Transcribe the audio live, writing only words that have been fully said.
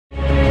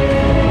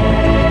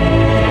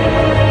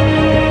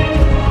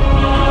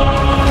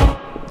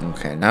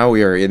now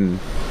we are in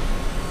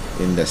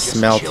the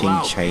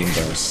smelting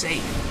chamber.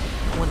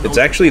 It's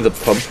actually the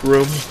pump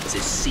room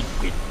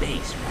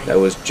that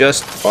was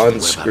just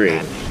on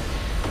screen.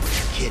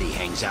 Kid he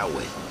hangs out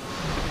with.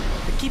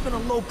 They're keeping a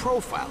low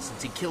profile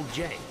since he killed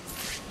Jay.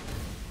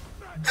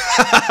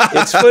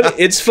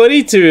 It's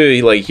funny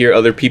to like hear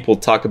other people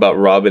talk about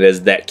Robin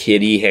as that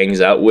kid he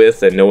hangs out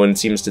with, and no one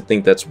seems to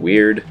think that's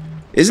weird.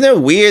 Isn't it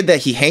weird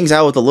that he hangs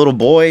out with a little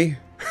boy?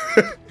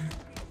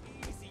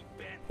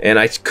 And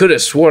I could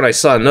have sworn I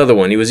saw another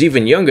one. He was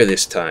even younger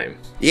this time.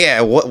 Yeah,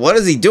 what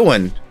is he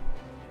doing?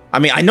 I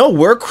mean, I know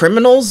we're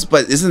criminals,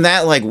 but isn't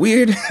that like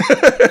weird?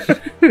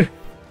 I mean,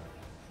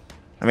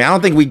 I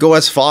don't think we go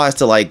as far as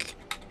to like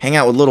hang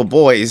out with little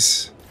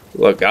boys.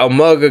 Look, I'll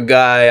mug a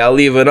guy, I'll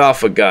even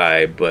off a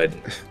guy, but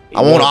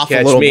I won't off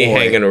a little catch me boy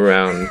hanging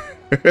around.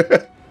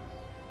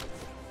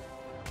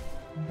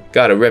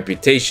 Got a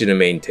reputation to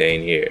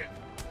maintain here.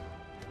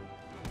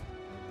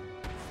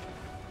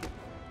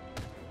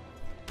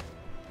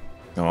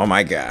 Oh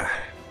my god.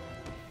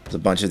 There's a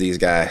bunch of these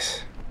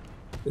guys.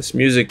 This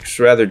music's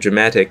rather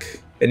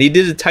dramatic. And he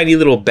did a tiny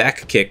little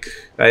back kick.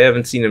 I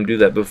haven't seen him do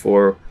that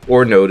before,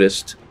 or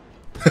noticed.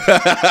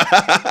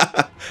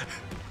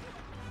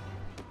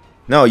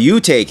 No, you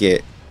take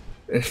it.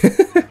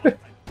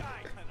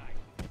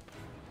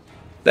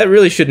 That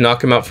really should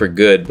knock him out for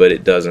good, but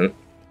it doesn't.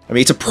 I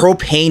mean, it's a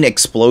propane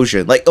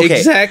explosion. Like, okay,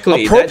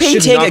 exactly. A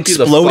propane tank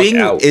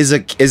exploding is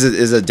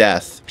a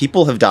death.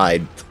 People have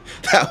died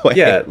that way.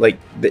 Yeah, like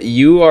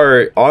you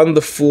are on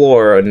the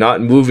floor,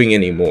 not moving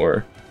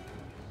anymore.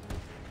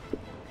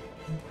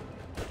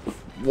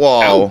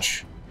 Whoa!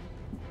 Ouch.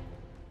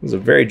 It was a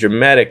very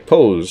dramatic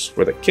pose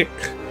for the kick.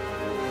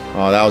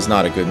 Oh, that was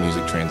not a good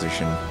music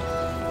transition.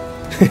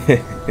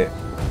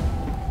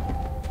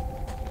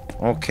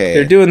 Okay.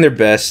 They're doing their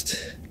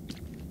best.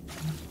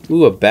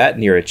 Ooh, a bat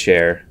near a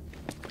chair.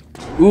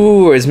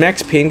 Ooh, is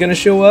Max Payne gonna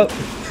show up?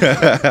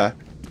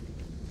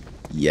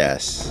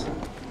 Yes.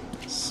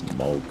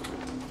 Smoke.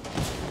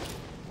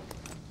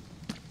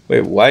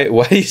 Wait, why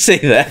do you say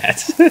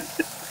that?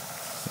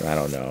 I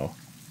don't know.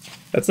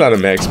 That's not a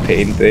Max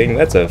Payne thing.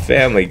 That's a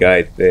Family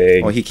Guy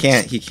thing. Well, he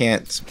can't, you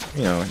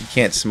know, he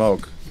can't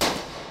smoke.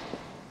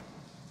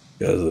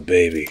 Because of the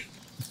baby.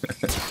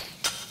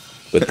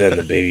 But then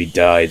the baby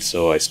died,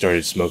 so I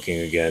started smoking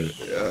again.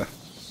 Yeah.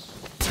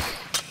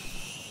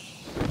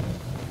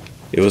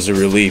 It was a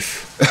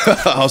relief.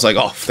 I was like,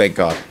 oh, thank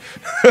God.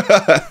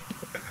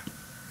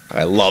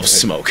 I love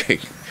smoking.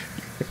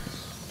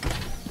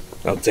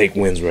 I'll take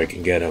wins where I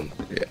can get them.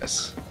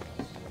 Yes.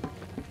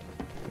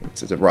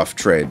 It's a rough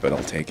trade, but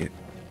I'll take it.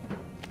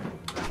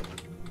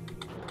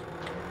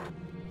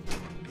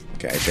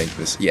 Okay, I think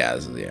this. Yeah,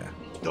 yeah.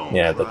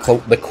 Yeah,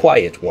 the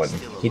quiet one.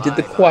 He did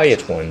the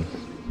quiet one.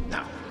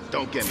 Now,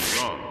 don't get me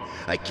wrong.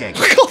 I can't.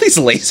 Look at all these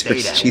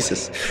lasers,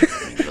 Jesus.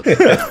 Look,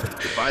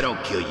 if I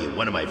don't kill you,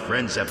 one of my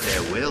friends up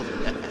there will. Go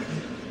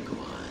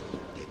on,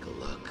 take a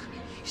look.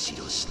 You see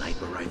those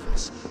sniper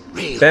rifles?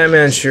 Real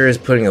Batman sure is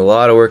putting a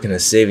lot of work into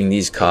saving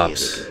these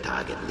cops.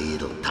 Target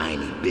little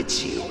tiny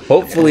bits you.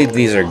 Hopefully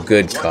these are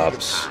good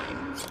cops.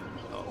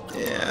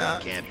 Yeah.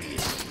 Can't be a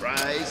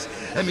surprise.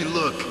 I mean,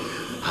 look,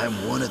 I'm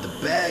one of the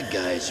bad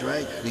guys,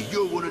 right?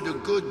 You're one of the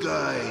good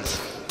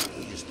guys.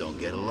 We just don't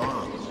get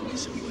along.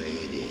 It's the way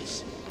it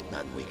is.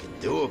 Nothing we can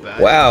do about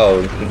it. Wow,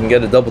 you can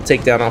get a double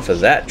takedown off of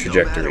that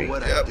trajectory. No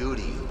matter what I do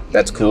to you,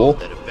 That's cool.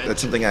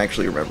 That's something I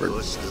actually remembered.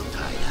 you're still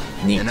tied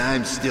up. Neat. And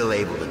I'm still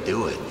able to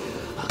do it.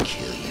 I'll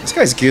kill you. This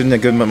guy's giving a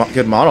good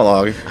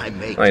monologue.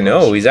 I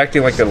know, he's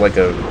acting like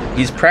a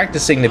he's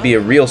practicing to be a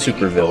real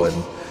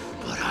supervillain.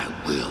 But I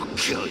will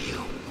kill you.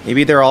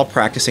 Maybe they're all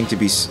practicing to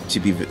be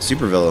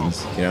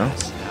supervillains, you know?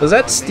 Was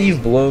that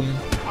Steve Bloom?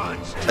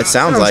 It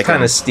sounds like kind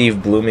him. of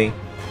Steve Bloomy.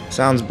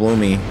 Sounds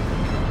bloomy.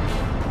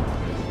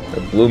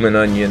 The bloomin'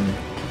 onion.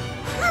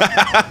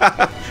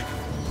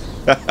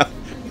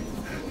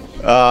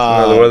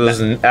 One of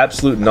those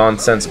absolute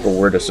nonsensical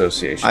word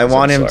associations. I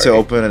want him to sorry.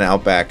 open an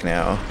Outback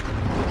now.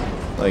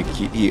 Like,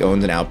 he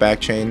owns an Outback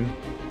chain.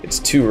 It's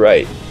too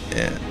right.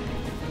 Yeah.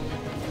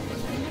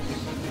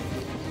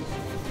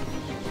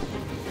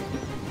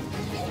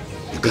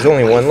 There's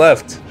only one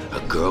left. A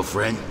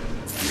girlfriend?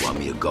 You want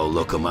me to go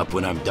look him up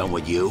when I'm done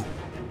with you?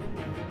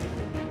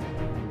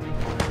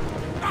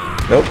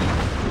 Nope.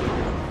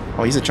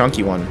 Oh, he's a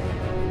chunky one.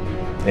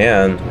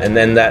 Yeah, and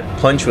then that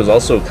punch was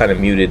also kind of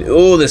muted.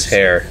 Oh, this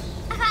hair.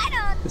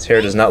 This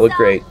hair does not look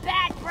great.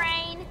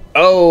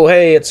 Oh,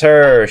 hey, it's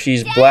her.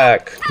 She's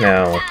black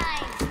now.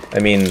 I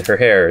mean, her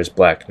hair is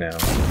black now.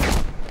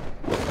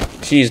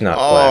 She's not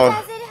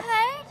black.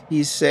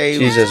 He's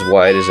saved. She's as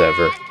white as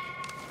ever.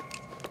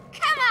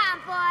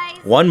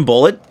 One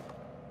bullet?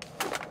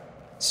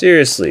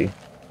 Seriously.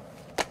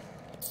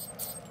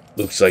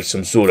 Looks like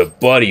some sort of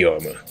body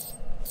armor.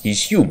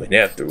 He's human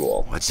after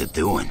all. What's it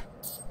doing?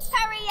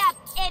 Hurry up,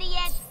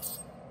 idiot!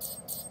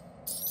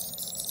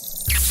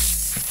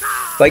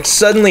 Like,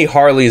 suddenly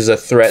Harley's a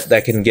threat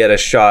that can get a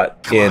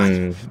shot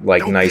in,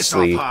 like, Don't piss off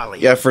nicely. Harley.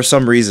 Yeah, for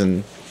some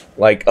reason.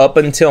 Like, up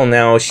until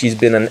now, she's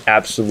been an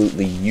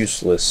absolutely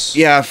useless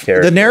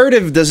character. The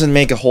narrative doesn't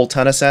make a whole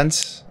ton of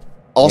sense.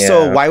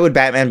 Also, why would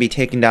Batman be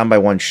taken down by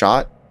one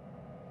shot?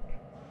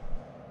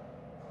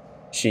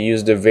 She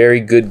used a very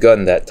good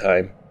gun that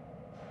time.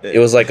 It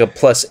was like a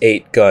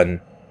 +8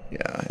 gun.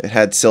 Yeah, it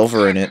had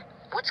silver in it.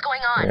 What's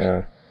going on?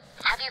 Yeah.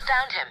 Have you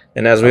found him?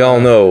 And as we all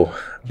know,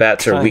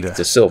 bats are weak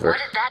to silver. What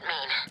does that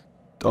mean?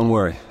 Don't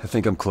worry, I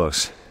think I'm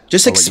close.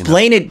 Just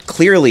explain it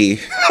clearly.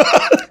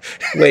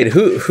 Wait,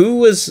 who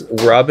was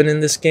Robin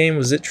in this game?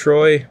 Was it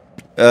Troy?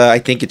 I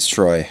think it's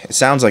Troy. It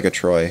sounds like a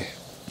Troy.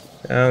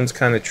 Sounds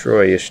kind of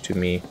Troy-ish to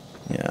me.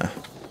 Yeah.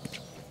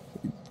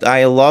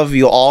 I love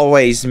you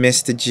always,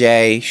 Mr.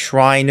 J.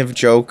 Shrine of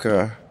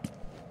Joker.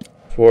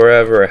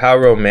 Forever. How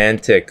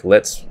romantic.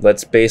 Let's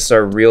base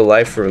our real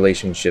life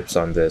relationships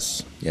on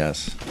this.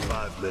 Yes.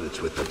 5 minutes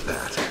with the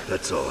bat.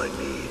 That's all I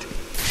need.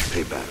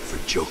 Payback for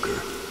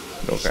Joker.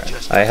 Okay.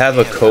 I have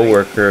a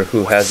coworker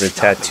who has a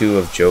tattoo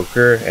of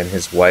Joker, and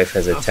his wife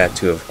has a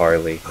tattoo of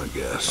Harley. I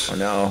guess. Oh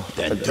no.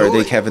 Are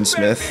they Kevin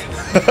Smith?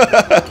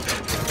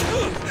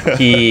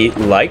 He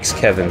likes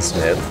Kevin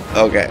Smith.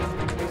 Okay.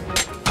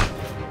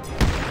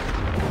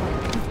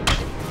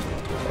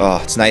 Oh,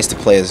 it's nice to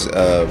play as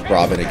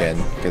Robin again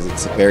because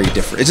it's a very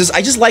different.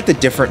 I just like the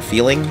different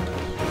feeling.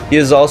 He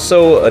is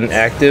also an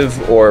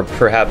active or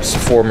perhaps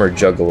former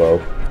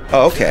Juggalo.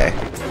 Oh, okay.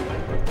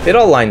 It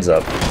all lines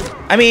up.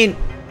 I mean,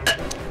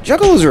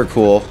 Juggalos are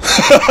cool.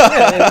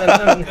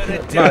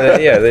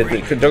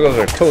 Juggalos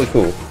are totally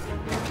cool.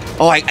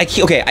 Oh, I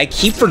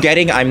keep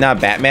forgetting I'm not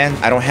Batman.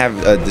 I don't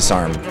have a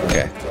disarm.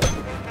 Okay.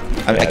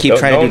 I keep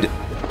trying to do.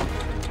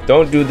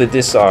 Don't do the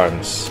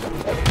disarms.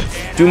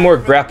 Do more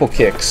grapple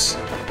kicks.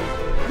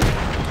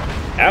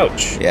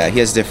 Ouch. Yeah, he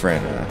has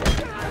different.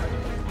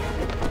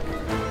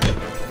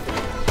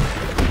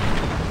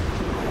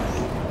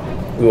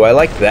 Ooh, I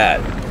like that.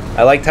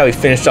 I liked how he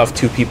finished off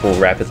 2 people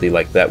rapidly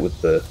like that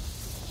with the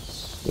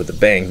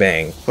bang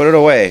bang. Put it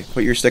away.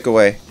 Put your stick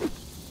away.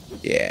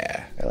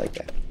 Yeah, I like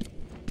that.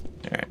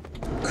 All right.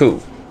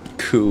 Cool.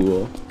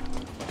 Cool.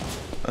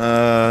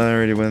 I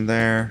already went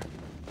there.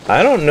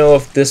 I don't know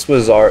if this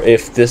was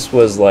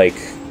like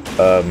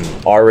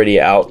already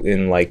out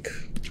in like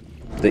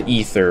the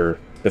ether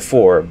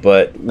before,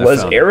 but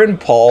was Aaron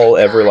Paul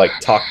ever like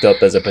talked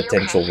up as a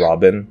potential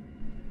Robin?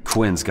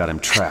 Quinn's got him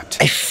trapped.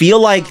 I feel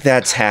like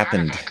that's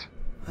happened.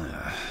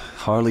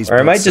 Harley's or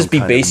I might just be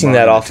basing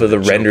that off of the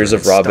renders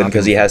of Robin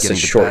because he has such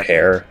short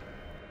hair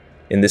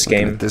in this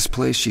game. At this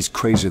place, she's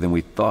crazier than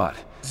we thought.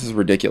 This is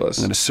ridiculous.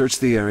 I'm gonna search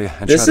the area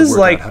and this try to is work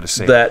like out how to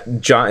save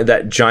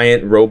that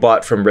giant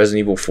robot from Resident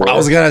Evil 4. I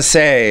was gonna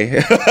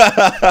say.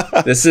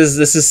 This is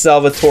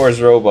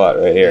Salvatore's robot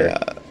right here.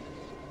 Yeah.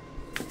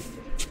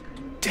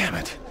 Damn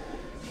it.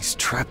 He's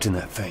trapped in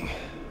that thing.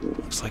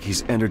 Looks like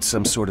he's entered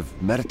some sort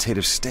of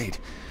meditative state.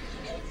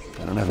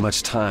 I don't have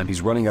much time.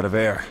 He's running out of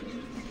air.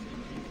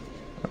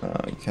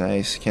 Can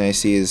I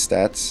see his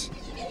stats?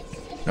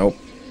 Nope.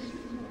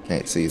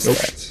 Can't see his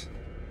stats.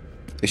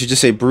 They should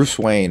just say Bruce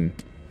Wayne.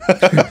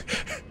 What am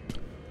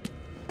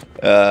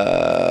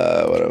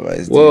I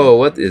doing? Whoa,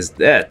 what is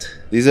that?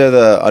 These are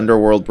the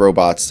underworld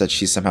robots that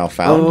she somehow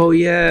found. Oh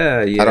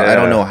yeah, yeah. I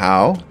don't know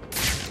how.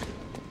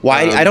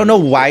 Why I don't know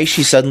why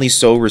she's suddenly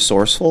so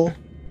resourceful,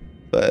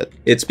 but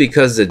it's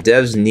because the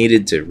devs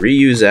needed to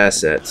reuse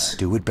assets.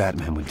 Do what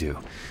Batman would do.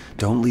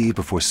 Don't leave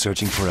before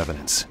searching for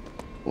evidence.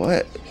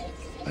 What?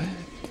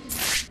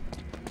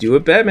 Do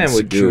what Batman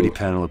would do. The security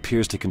panel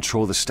appears to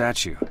control the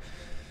statue.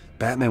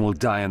 Batman will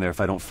die in there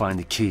if I don't find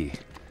the key.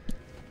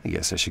 I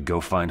guess I should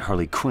go find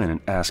Harley Quinn and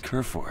ask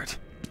her for it.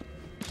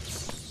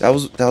 That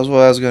was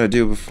what I was gonna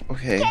do before.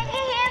 Okay. Can you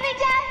hear me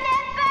down there,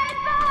 bird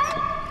boy?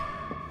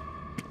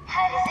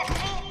 How does it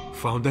feel?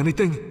 Found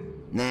anything?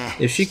 Nah.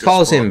 If she it's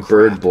calls just him more crap.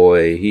 Bird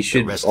Boy, he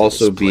should rest of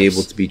also this be place.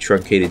 able to be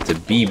truncated to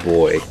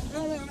B-Boy.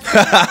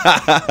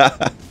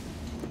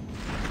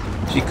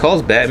 She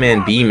calls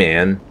Batman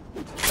B-Man.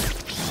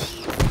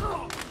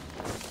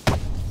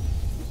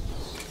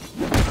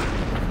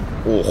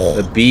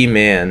 A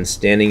B-Man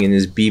standing in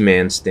his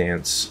B-Man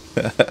stance.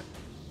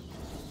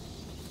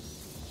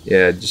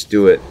 Yeah, just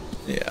do it.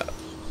 Yeah,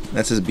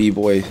 that's his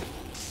B-boy.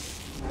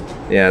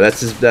 Yeah, that's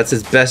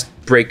his best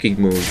breaking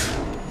move.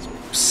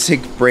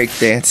 Sick break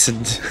dancing.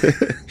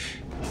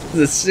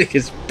 The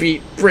sickest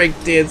beat break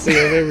dancing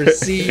I've ever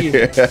seen.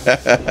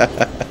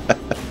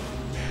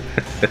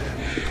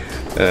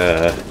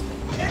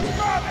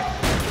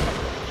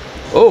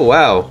 Oh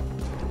wow.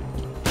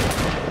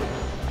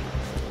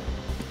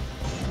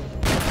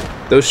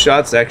 Those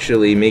shots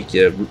actually make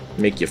you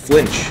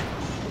flinch.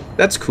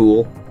 That's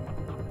cool.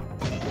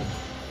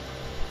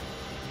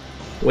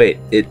 Wait,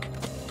 it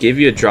gave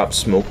you a drop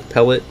smoke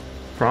pellet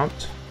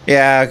prompt?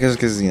 Yeah,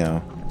 because you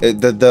know,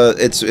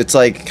 it's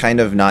like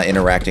kind of not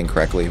interacting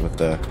correctly with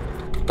the.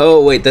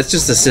 Oh wait, that's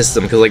just the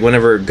system because like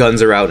whenever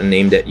guns are out and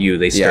aimed at you,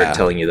 they start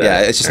telling you that.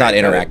 Yeah, it's just not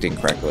Alright, interacting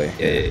correctly.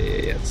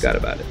 Yeah. Got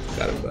about it.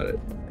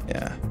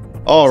 Yeah.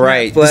 All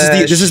right.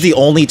 Flash. This is the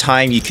only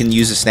time you can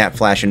use a snap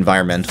flash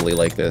environmentally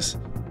like this.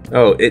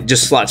 Oh, it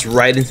just slots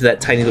right into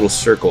that tiny little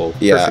circle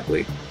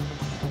perfectly.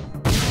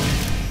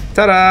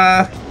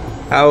 Ta-da!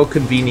 How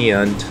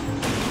convenient.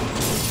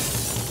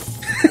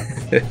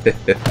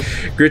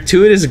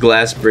 Gratuitous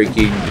glass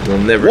breaking will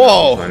never be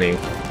funny.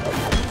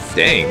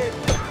 Dang.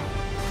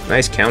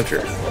 Nice counter.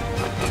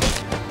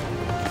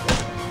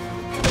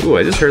 Ooh,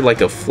 I just heard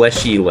like a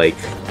fleshy like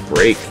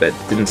break that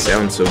didn't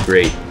sound so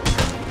great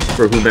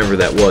for whomever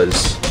that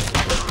was.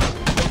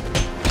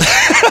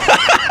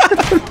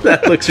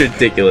 That looks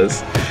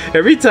ridiculous.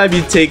 Every time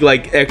you take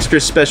like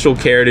extra special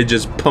care to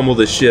just pummel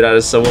the shit out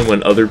of someone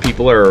when other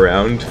people are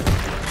around,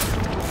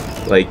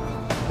 like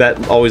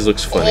that always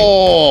looks funny.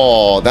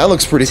 Oh, that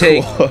looks pretty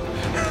cool.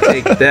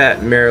 Take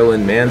that,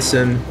 Marilyn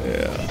Manson.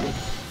 Yeah.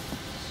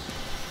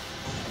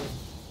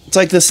 It's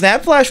like the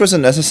snap flash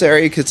wasn't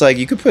necessary because like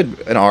you could put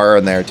an R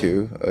in there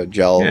too, a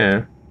gel.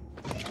 Yeah.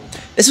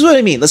 This is what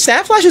I mean. The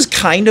snap flash is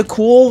kind of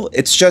cool.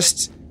 It's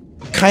just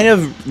kind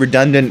of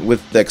redundant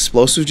with the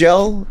explosive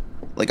gel.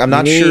 Like I'm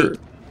not sure.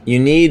 You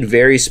need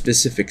very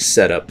specific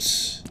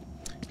setups.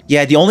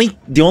 Yeah, the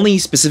only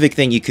specific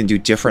thing you can do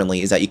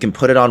differently is that you can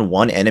put it on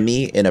one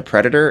enemy in a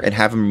predator and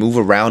have him move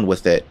around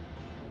with it,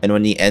 and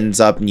when he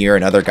ends up near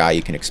another guy,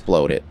 you can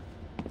explode it.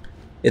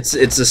 It's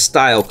a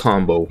style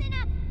combo.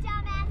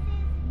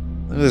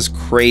 Look at this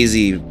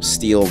crazy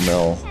steel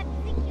mill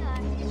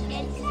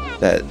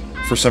that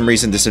for some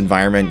reason this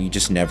environment you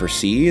just never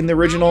see in the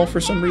original for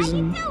some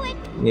reason.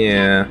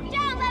 Yeah.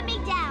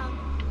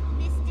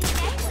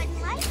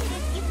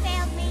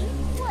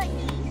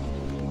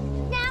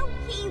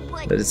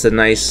 But it's a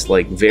nice,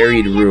 like,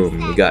 varied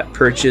room. You got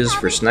perches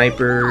for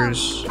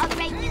snipers.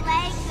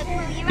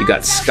 You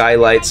got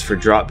skylights for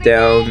drop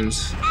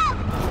downs.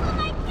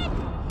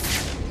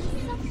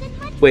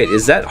 Wait,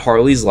 is that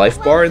Harley's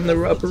life bar in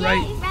the upper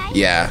right?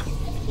 Yeah.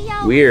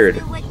 Weird.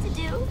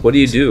 What do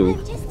you do?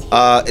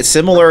 It's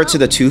similar to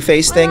the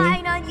Two-Face thing,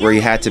 where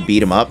you had to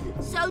beat him up.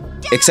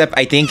 Except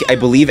I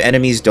believe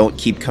enemies don't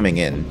keep coming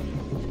in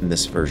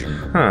this version.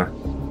 Huh.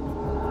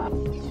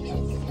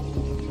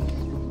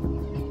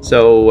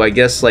 So, I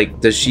guess,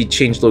 like, does she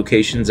change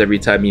locations every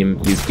time you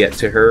get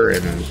to her?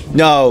 And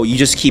no, you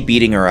just keep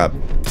beating her up.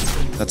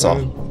 That's all.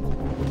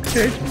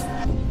 Okay.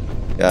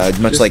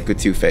 Much like with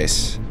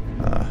Two-Face.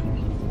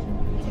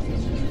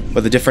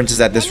 But the difference is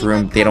that this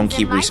room, they don't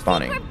keep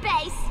respawning.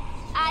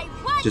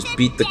 Just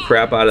beat the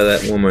crap out of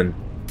that woman.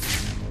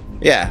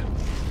 Yeah.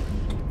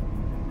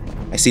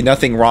 I see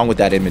nothing wrong with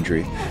that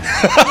imagery.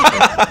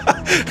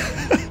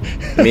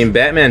 I mean,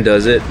 Batman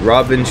does it.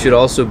 Robin should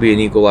also be an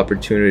equal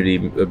opportunity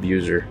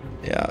abuser.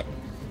 Yeah.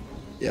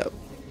 Yep.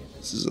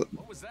 This is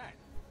What was that?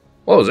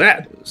 What was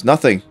that? It's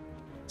nothing.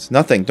 It's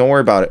nothing. Don't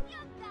worry about it.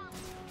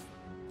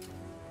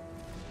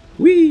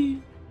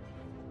 Whee!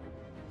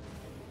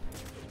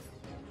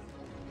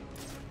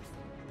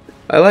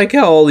 I like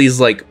how all these,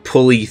 like,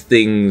 pulley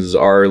things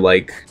are,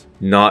 like,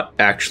 not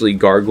actually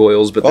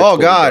gargoyles, but they're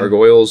totally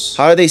gargoyles.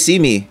 How do they see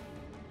me?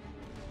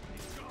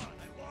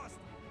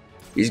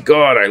 He's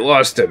gone. I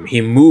lost him.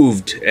 He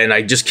moved, and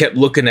I just kept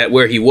looking at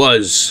where he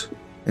was.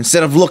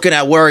 Instead of looking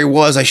at where he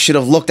was, I should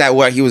have looked at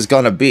where he was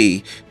gonna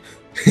be.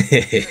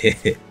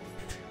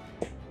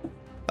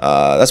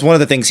 That's one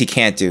of the things he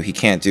can't do. He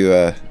can't do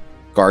a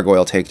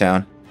gargoyle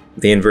takedown.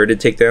 The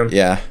inverted takedown?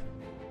 Yeah.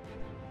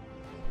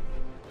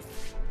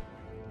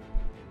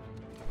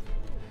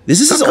 This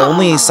is his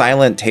only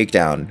silent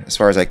takedown, as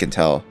far as I can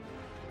tell.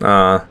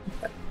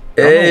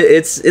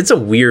 It's a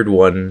weird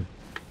one.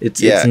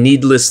 It's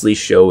needlessly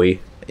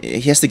showy.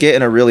 He has to get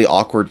in a really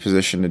awkward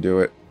position to do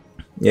it.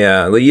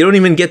 Yeah, like you don't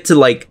even get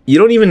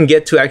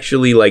to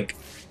actually like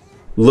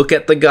look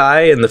at the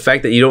guy, and the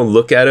fact that you don't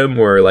look at him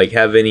or like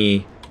have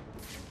any,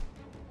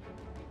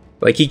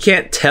 like he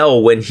can't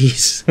tell when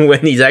he's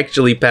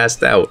actually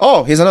passed out.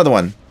 Oh, here's another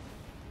one.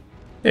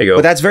 There you go.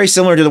 But that's very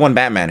similar to the one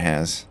Batman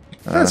has.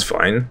 That's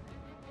fine.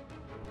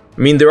 I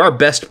mean, there are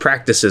best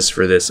practices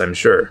for this, I'm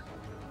sure.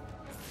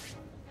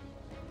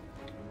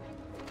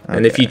 Okay.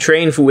 And if you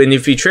train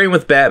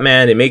with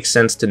Batman, it makes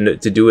sense to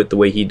do it the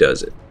way he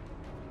does it.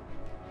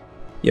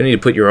 You don't need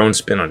to put your own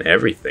spin on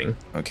everything.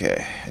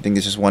 Okay, I think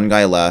there's just one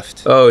guy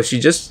left. Oh, is she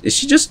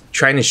just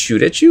trying to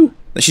shoot at you?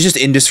 She's just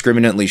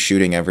indiscriminately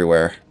shooting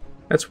everywhere.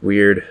 That's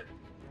weird.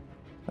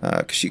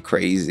 'Cause she's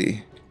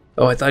crazy.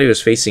 Oh, I thought he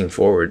was facing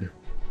forward.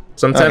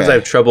 Sometimes I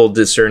have trouble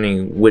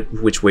discerning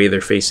which way they're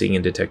facing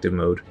in detective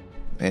mode.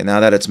 And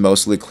now that it's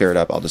mostly cleared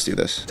up, I'll just do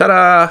this.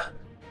 Ta-da!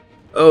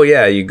 Oh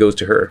yeah, he goes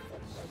to her.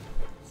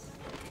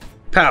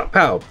 Pow,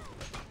 pow.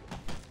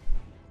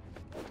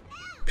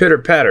 Pitter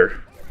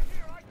patter.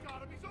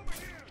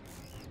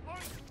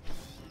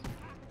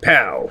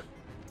 Pow.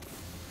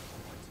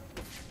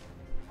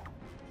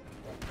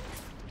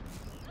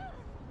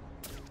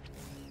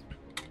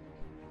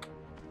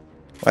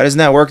 Why doesn't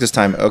that work this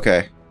time?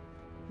 Okay.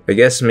 I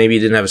guess maybe he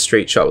didn't have a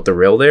straight shot with the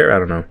rail there. I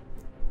don't know.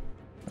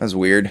 That's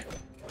weird.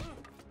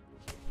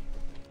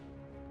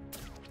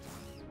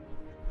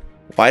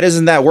 Why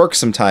doesn't that work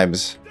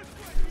sometimes?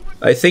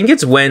 I think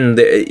it's when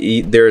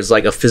there's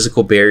like a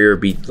physical barrier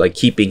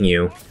keeping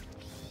you.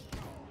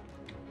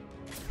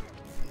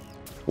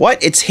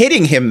 What? It's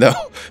hitting him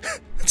though.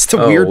 That's the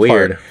weird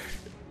part.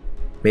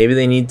 Maybe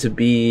they need to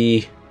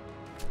be...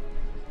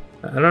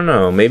 I don't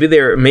know. Maybe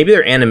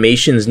their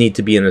animations need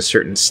to be in a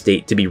certain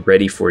state to be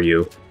ready for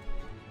you.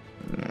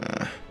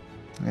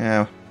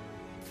 Yeah.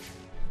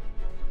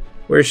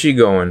 Where's she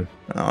going?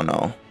 I don't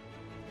know.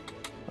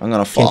 I'm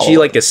gonna follow. Can she,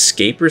 like,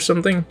 escape or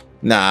something?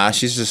 Nah,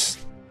 she's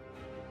just...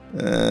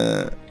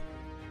 Oh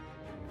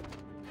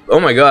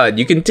my god,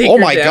 you can take her Oh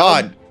my down.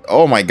 god!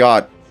 Oh my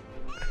god.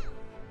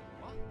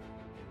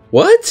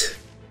 What?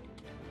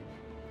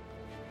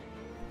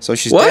 So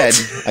she's What? dead.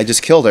 I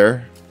just killed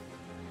her.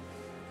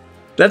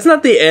 That's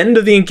not the end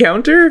of the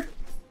encounter?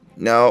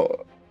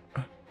 No.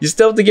 You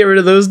still have to get rid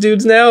of those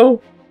dudes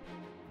now?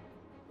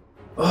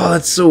 Oh,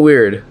 that's so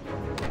weird.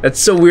 That's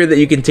so weird that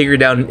you can take her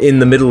down in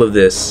the middle of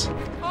this.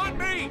 On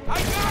me!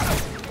 I got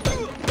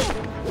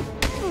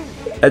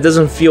him! That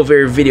doesn't feel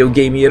very video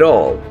gamey at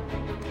all.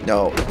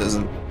 No, it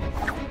doesn't.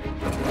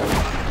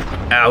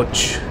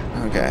 Ouch.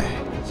 Okay.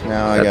 So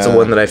now That's the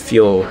one that I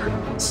feel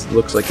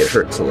looks like it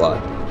hurts a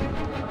lot.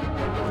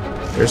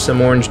 There's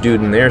some orange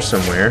dude in there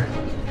somewhere.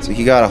 So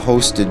he got a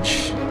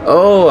hostage.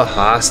 Oh, a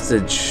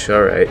hostage.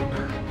 Alright.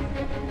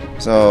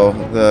 So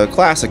the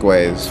classic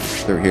way is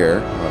through here,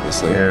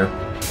 obviously. Yeah.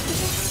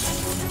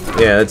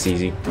 Yeah, that's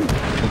easy.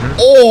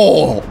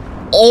 Oh!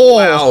 Oh!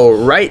 Wow,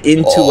 right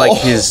into like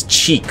his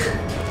cheek. Get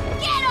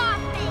off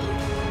me!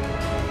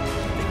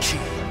 The key.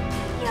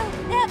 You'll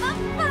never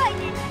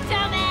find it,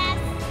 dumbass!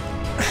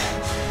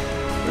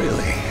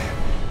 Really?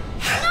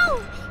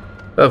 No!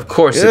 Of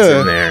course it's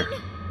Yeah. in there.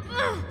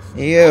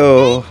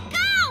 Ew.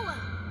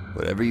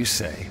 Whatever you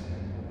say.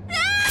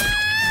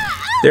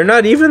 They're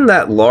not even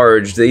that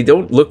large. They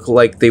don't look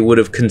like they would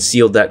have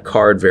concealed that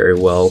card very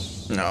well.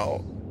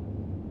 No.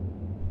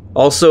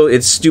 Also,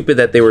 it's stupid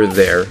that they were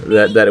there.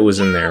 That it was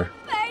in there.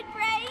 Bird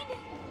brain!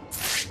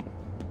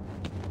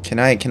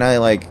 Can I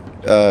like,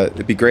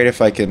 it'd be great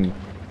if I can...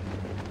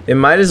 It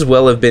might as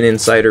well have been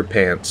inside her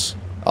pants.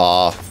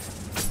 Aw.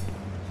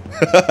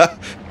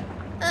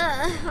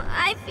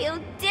 I feel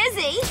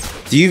dizzy.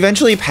 Do you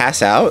eventually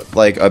pass out,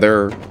 like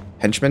other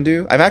henchmen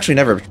do? I've actually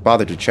never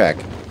bothered to check.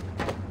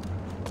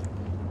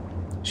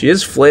 She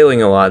is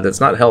flailing a lot. That's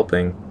not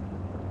helping.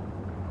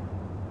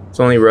 It's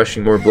only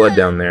rushing more blood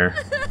down there.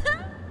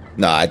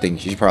 No, I think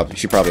she probably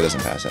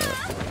doesn't pass out.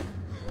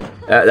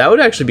 That would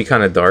actually be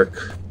kind of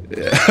dark.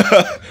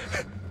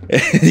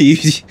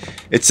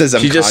 It says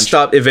I'm She just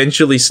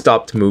eventually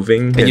stopped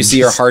moving. and you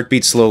see her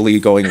heartbeat slowly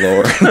going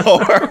lower and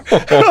lower.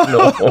 Oh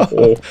no.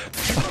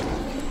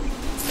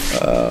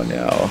 Oh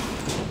no.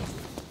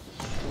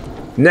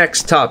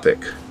 Next topic.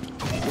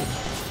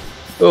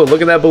 Oh,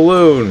 look at that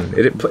balloon.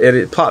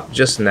 It popped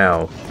just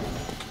now.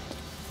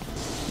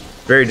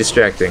 Very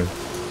distracting.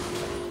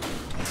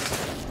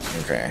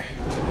 Okay.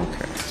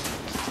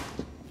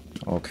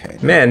 Okay.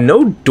 Man,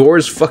 no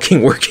doors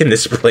fucking work in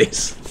this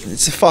place.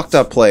 It's a fucked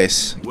up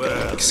place.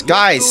 Well,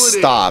 Guys,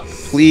 stop,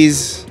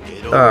 please.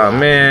 Oh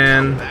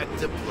man. back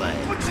to play.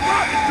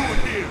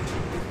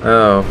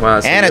 Oh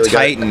wow. So And a really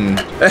Titan.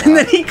 And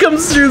then he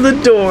comes through the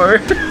door.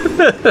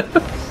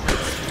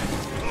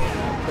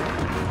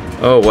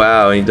 Oh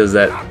wow, he does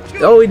that.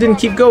 Oh, he didn't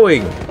keep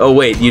going. Oh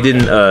wait, you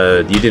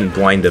didn't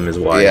blind him is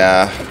why.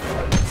 Yeah.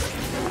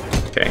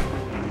 Okay.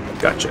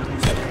 Gotcha.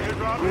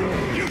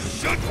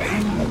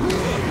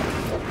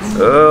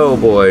 Oh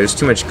boy, there's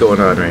too much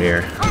going on right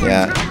here.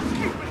 Yeah.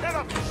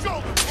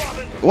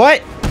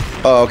 What?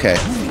 Oh, okay.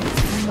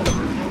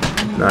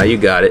 Nah, you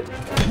got it.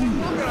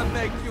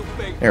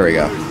 There we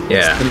go.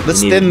 Yeah.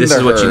 Let's you need- thin this the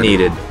is what you herd.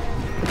 needed.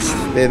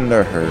 Thin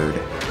the herd.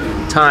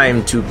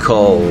 Time to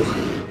cull.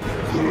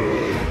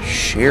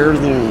 Share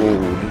the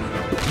load.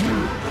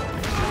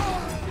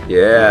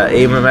 Yeah,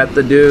 aim him at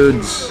the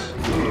dudes.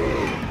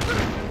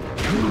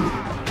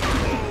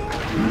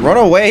 Run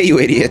away, you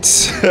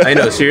idiots. I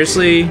know,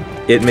 seriously,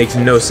 it makes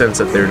no sense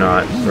that they're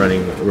not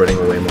running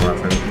away more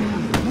often.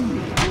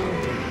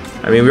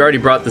 I mean, we already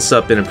brought this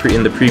up in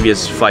the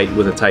previous fight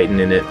with a Titan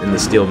in it in the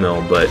steel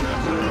mill, but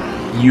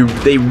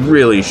they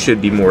really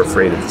should be more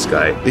afraid of this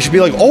guy. They should be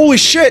like, holy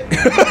shit!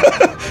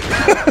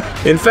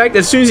 In fact,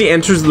 as soon as he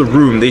enters the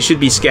room, they should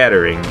be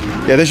scattering.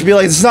 Yeah, they should be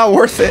like, it's not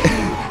worth it.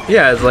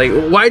 Yeah, it's like,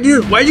 why'd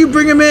you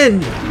bring him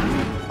in?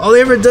 All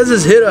he ever does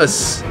is hit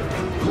us.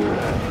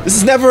 This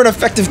is never an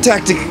effective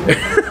tactic.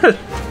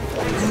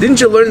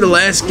 Didn't you learn the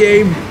last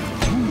game?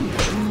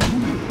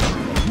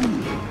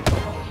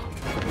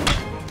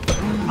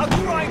 I'll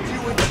grind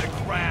you into the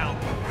ground.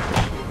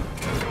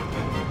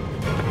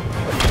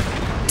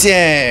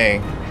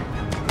 Dang.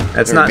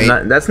 That's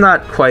Or that's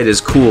not quite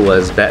as cool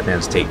as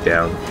Batman's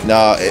takedown.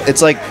 No,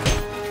 it's like,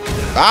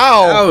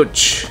 ow!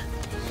 Ouch!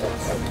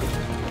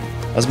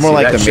 That's more See,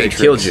 like that the should've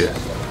Matrix. killed you.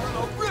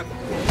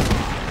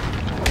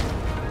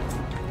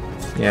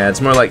 Yeah,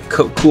 it's more like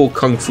cool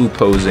kung fu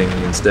posing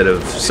instead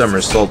of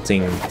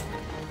somersaulting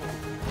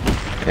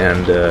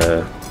and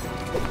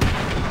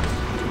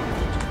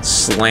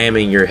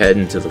slamming your head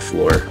into the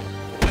floor.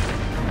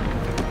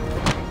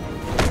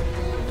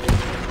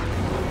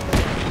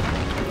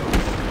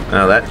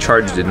 Now that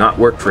charge did not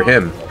work for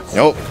him.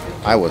 Nope,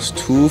 I was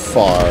too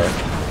far.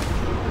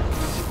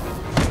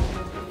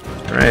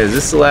 Alright, is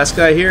this the last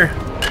guy here?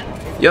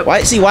 Yep.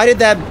 Why? See, why did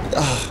that?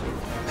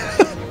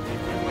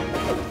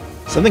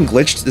 Something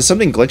glitched. There's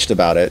something glitched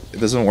about it.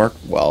 It doesn't work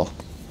well.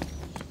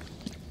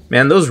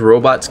 Man, those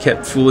robots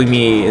kept fooling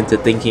me into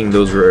thinking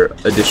those were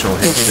additional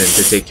henchmen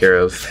to take care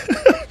of.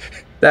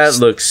 That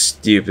looks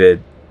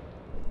stupid.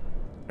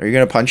 Are you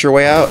gonna punch your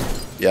way out?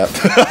 Yep.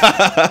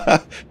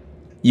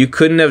 You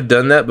couldn't have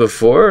done that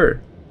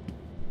before?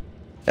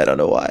 I don't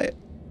know why.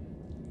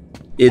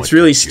 It's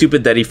really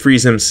stupid that he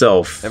frees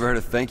himself. Ever heard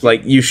of thank you?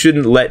 Like, you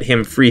shouldn't let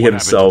him free What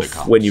happened to the himself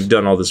cops? when you've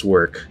done all this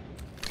work.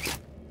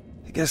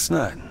 I guess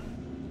not. You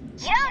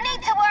don't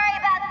need to worry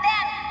about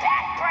them,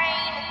 Bat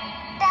Brain.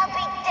 They'll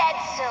be dead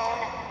soon.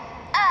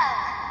 Oh,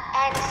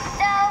 and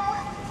so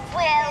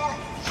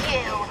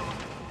will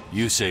you.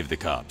 You save the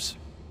cops.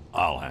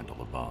 I'll handle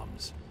the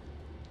bombs.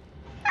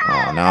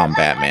 Oh, now I'm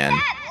Batman.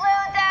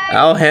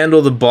 I'll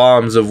handle the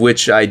bombs, of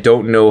which I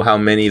don't know how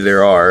many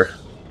there are.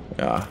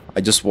 Yeah,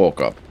 I just woke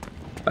up.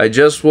 I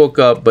just woke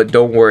up, but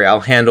don't worry, I'll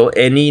handle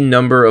any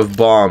number of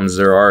bombs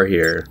there are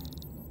here.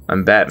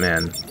 I'm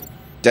Batman.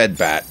 Dead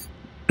bat.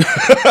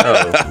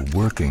 Oh, The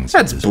workings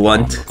That's of this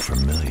blunt. bomb look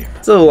familiar.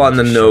 it's a little on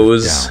the Shut it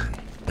nose. down,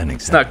 then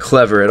It's not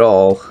clever at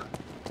all.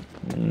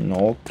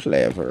 No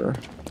clever.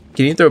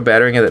 Can you throw a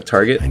battering at that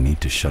target? I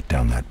need to shut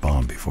down that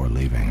bomb before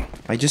leaving.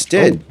 I just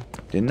did,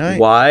 didn't I?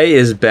 Why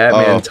is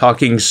Batman Oh.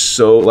 talking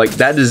so like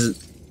that?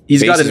 Is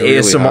he's got Bass an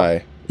is really ASMR?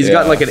 high. He's Yeah.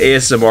 got like an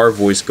ASMR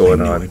voice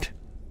going I knew on. it.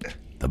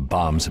 The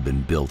bombs have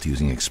been built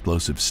using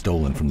explosives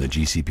stolen from the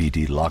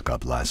GCPD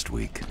lockup last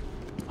week.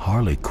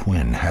 Harley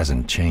Quinn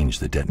hasn't changed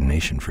the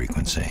detonation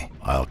frequency.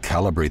 I'll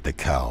calibrate the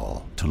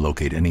cowl to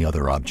locate any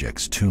other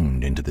objects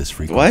tuned into this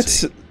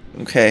frequency.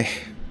 What? Okay.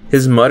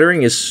 His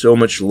muttering is so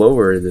much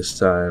lower this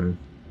time.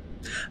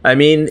 I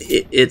mean,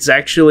 it's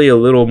actually a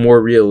little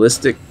more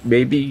realistic,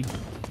 maybe.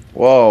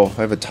 Whoa,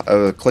 I have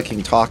a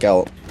clicking talk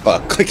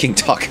clicking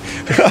talk.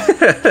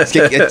 It's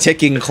a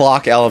ticking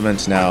clock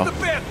element now.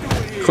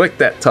 Click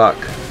that talk.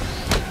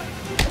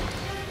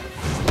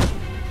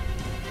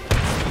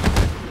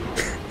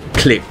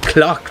 Click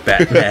clock,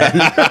 Batman.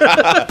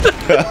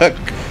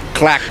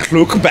 Clack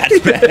clook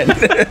Batman.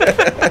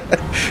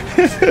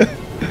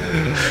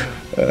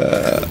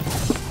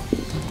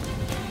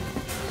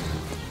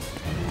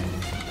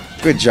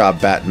 Good job,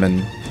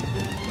 Batman.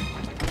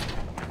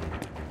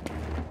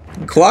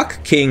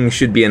 Clock King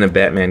should be in a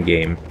Batman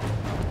game.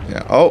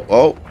 Yeah.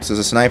 Oh, this is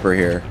a sniper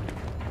here.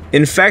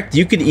 In fact,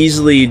 you could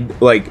easily,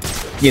 like,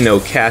 you know,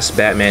 cast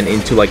Batman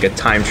into like a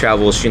time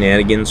travel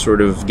shenanigans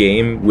sort of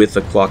game with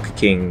a Clock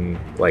King,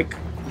 like,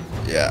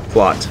 Yeah.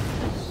 plot.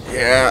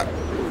 Yeah.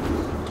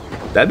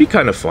 That'd be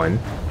kind of fun.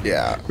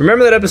 Yeah.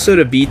 Remember that episode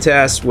of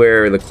BTAS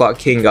where the Clock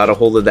King got a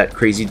hold of that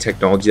crazy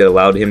technology that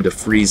allowed him to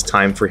freeze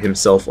time for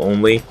himself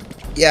only?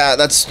 Yeah,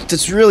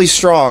 that's really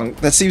strong.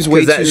 That seems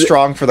way too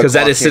strong for the Because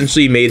that Clock King.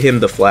 essentially made him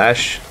the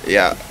Flash.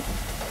 Yeah.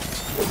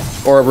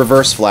 Or a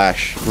reverse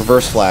flash.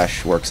 Reverse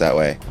flash works that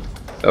way.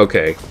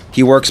 Okay.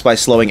 He works by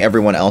slowing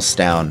everyone else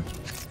down.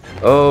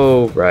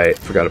 Oh, right.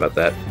 Forgot about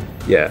that.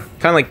 Yeah,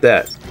 kind of like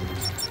that.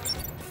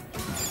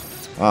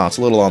 Oh, it's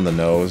a little on the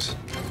nose.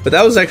 But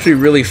that was actually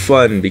really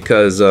fun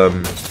because,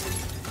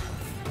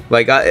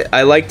 like,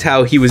 I liked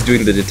how he was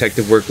doing the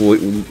detective work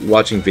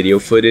watching video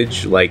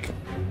footage. Like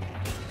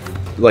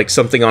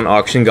something on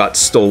auction got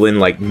stolen,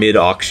 like,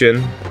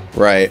 mid-auction.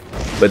 Right.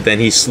 But then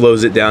he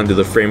slows it down to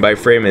the frame by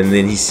frame, and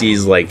then he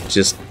sees, like,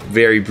 just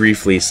very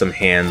briefly some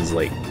hands,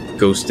 like,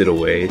 ghosted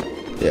away.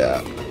 Yeah.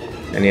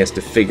 And he has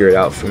to figure it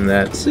out from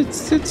that.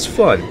 It's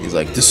fun. He's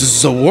like, this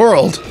is the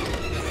world.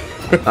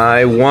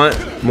 I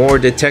want more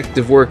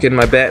detective work in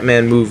my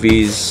Batman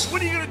movies.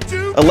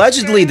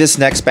 Allegedly, this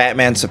next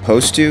Batman's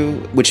supposed to,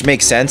 which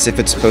makes sense if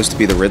it's supposed to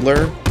be the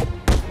Riddler.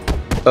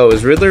 Oh,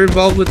 is Riddler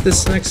involved with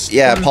this next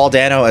Yeah, one? Paul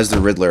Dano as the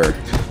Riddler.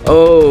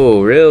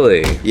 Oh,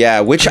 really? Yeah,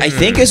 which I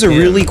think is a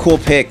really cool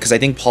pick, because I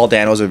think Paul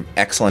Dano's an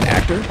excellent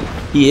actor.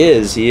 He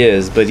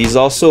is, but he's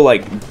also,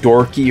 like,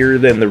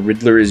 dorkier than the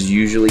Riddler is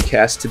usually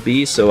cast to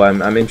be, so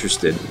I'm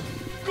interested.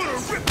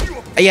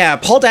 Yeah,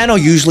 Paul Dano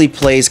usually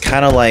plays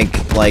kind of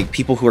like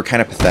people who are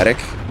kind of pathetic.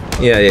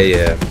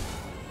 Yeah.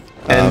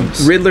 And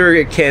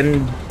Riddler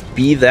can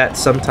be that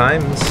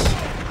sometimes.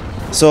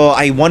 So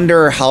I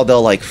wonder how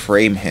they'll, like,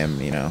 frame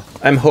him, you know?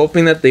 I'm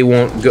hoping that they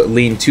won't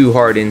lean too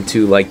hard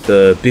into, like,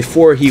 the...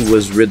 Before he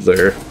was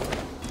Riddler,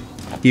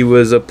 he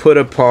was a put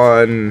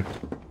upon...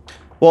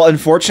 Well,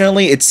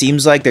 unfortunately, it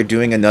seems like they're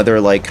doing another,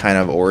 like, kind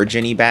of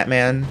origin-y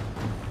Batman.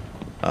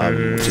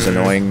 Which is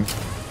annoying.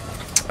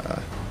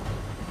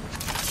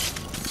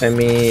 I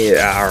mean,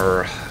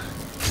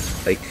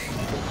 like...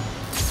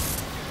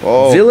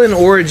 Whoa. Villain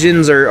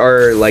origins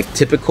are like,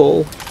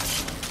 typical.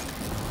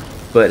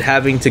 But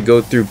having to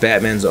go through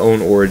Batman's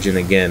own origin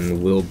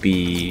again will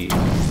be...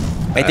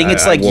 I think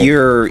it's like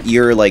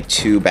year like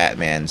 2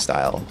 Batman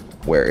style,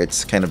 where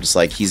it's kind of just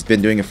like he's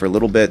been doing it for a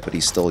little bit, but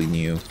he's still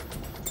new.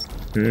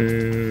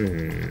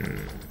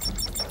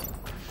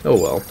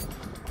 Oh well.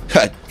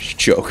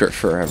 Joker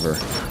forever.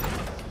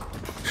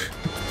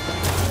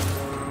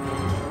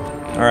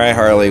 All right,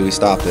 Harley, we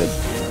stopped it.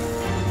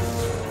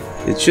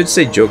 It should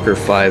say Joker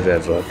 5,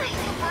 Eva.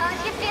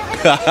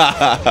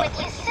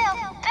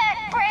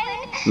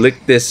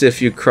 Lick this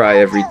if you cry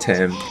every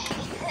time.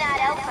 It's not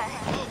over.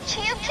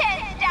 You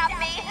can't stop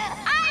me.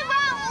 I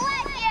won't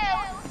let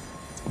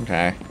you.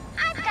 Okay.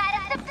 I've got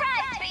a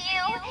surprise for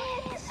you.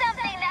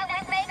 Something that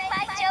would make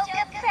my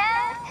Joker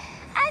proud.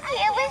 I'm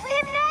here with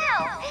him now.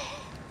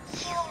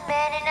 You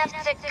man enough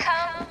to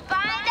come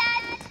find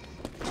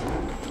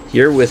us?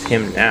 Here with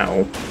him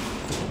now.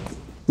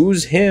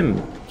 Who's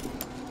him?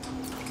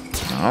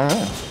 I don't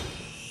know.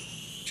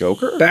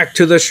 Joker? Back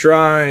to the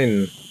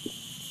shrine.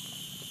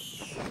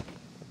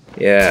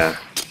 Yeah.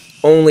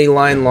 Only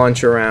line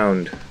launch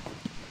around.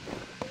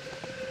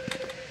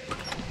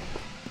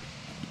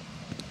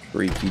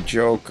 Freaky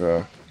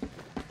Joker.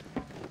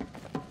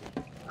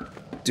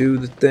 Do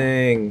the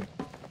thing.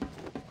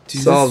 Do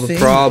Solve the thing,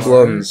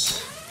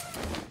 problems.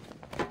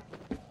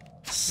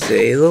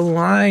 Say the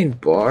line,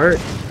 Bart.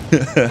 Do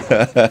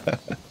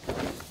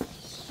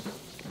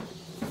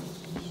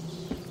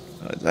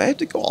I have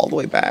to go all the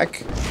way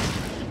back?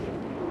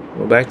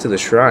 Go back to the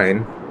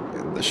shrine.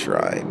 The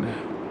shrine.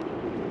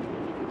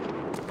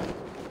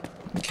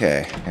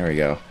 Okay, there we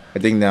go. I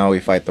think now we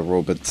fight the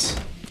robots.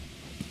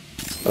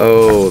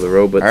 Oh, the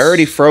robots. I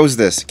already froze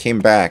this. It came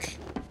back.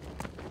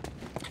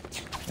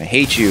 I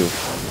hate you.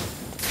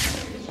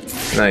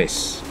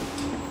 Nice.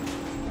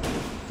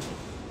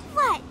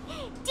 What?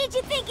 Did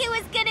you think it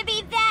was gonna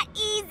be that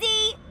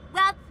easy?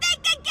 Well,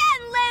 think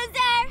again,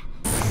 loser!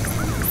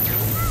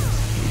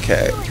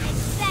 Okay. You weren't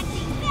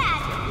expecting that,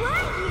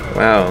 were you?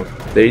 Wow.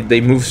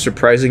 They move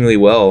surprisingly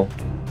well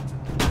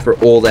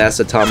for old ass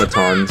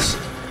automatons.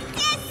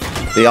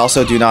 They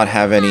also do not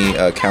have any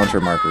counter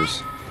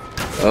markers.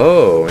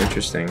 Oh,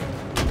 interesting.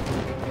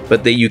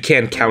 But you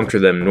can counter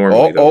them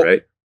normally, though,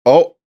 right?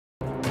 Oh.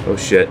 Oh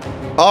shit.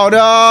 Oh no!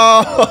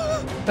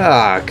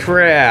 Ah,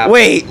 crap.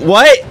 Wait,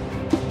 what?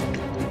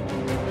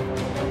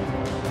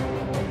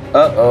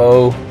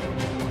 Uh-oh.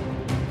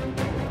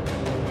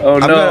 Oh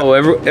no,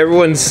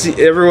 everyone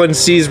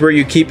sees where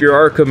you keep your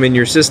Arkham in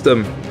your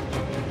system.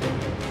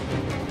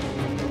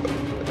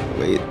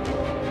 Wait.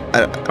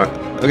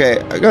 Okay,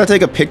 I gotta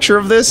take a picture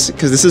of this,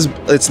 because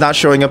it's not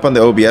showing up on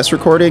the OBS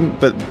recording,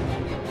 but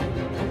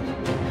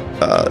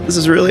this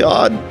is really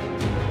odd.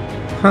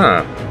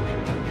 Huh.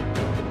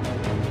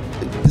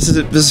 This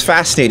is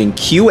fascinating.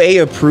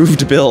 QA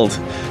approved build.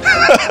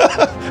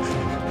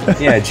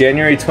 Yeah,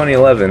 January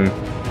 2011.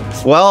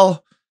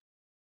 Well,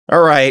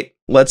 all right.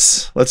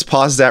 Let's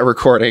pause that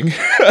recording.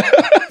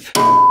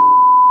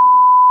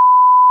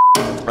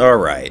 All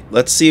right.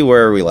 Let's see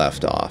where we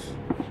left off.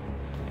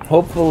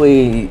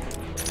 Hopefully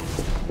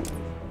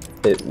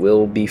it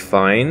will be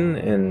fine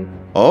and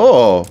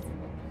Oh.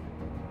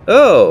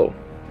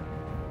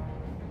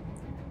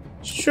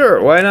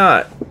 Sure, why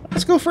not?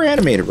 Let's go for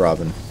animated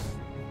Robin.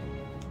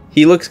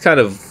 He looks kind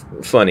of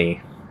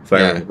funny, if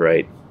I remember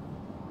right.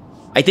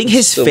 I think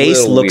his It's a face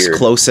little looks weird.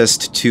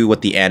 closest to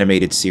what the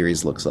animated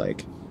series looks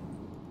like.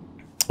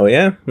 Oh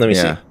yeah? Let me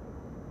Yeah. see.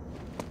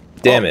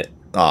 Damn it.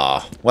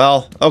 Ah,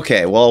 well,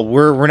 okay. Well,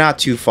 we're not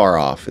too far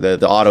off. The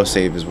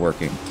autosave is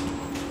working.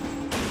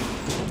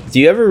 Do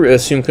you ever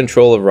assume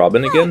control of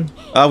Robin again?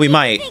 We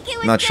might. Think it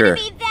was Not sure.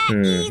 gonna be that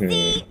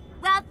easy?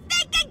 Well,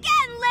 think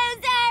again,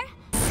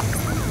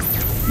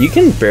 loser! You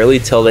can barely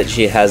tell that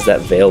she has that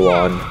veil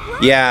on.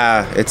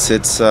 Yeah, it's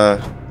because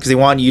they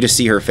want you to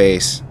see her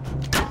face.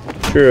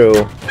 True.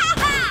 Destroy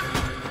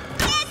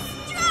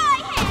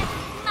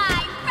him,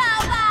 my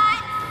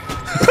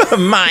robot!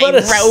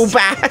 My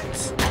robot.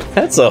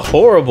 That's a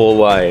horrible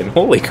line.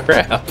 Holy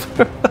crap.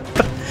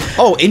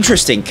 Oh,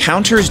 interesting.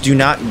 Counters do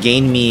not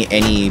gain me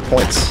any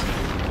points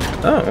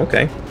Oh,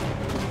 okay.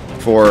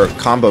 for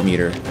combo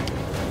meter.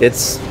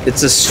 It's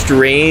a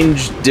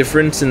strange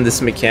difference in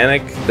this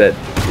mechanic that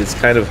is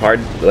kind of hard,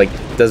 like,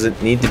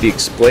 doesn't need to be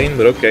explained,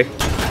 but okay.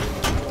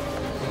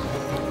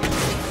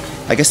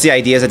 I guess the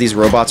idea is that these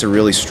robots are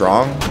really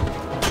strong.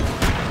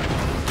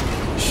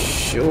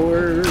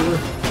 Sure.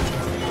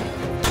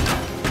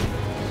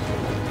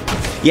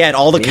 Yeah, and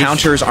all the Yeesh.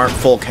 counters aren't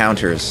full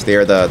counters.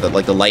 They're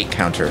the light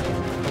counter.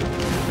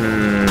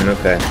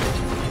 Okay.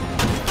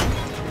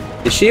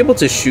 Is she able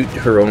to shoot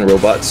her own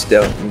robots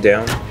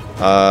down?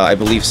 I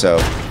believe so.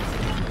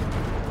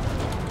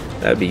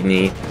 That'd be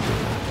neat.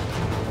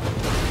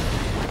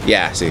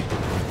 Yeah, see.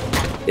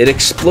 It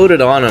exploded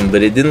on him,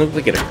 but it didn't look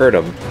like it hurt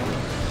him.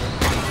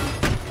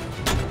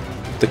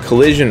 The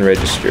collision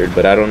registered,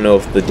 but I don't know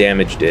if the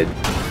damage did.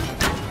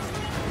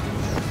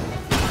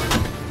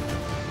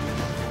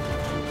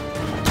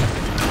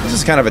 This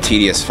is kind of a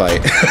tedious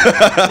fight.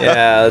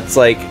 Yeah, it's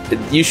like,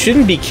 you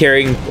shouldn't be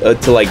caring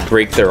to, like,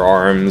 break their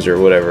arms or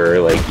whatever.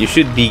 Like, you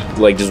should be,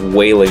 like, just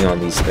wailing on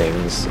these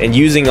things. And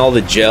using all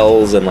the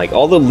gels and, like,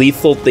 all the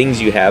lethal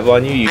things you have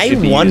on you, I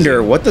should be wonder,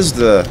 using. what does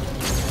the...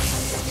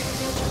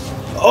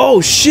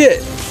 Oh, shit!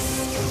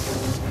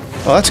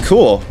 Oh, that's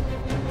cool.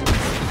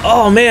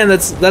 Oh, man,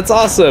 that's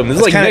awesome. This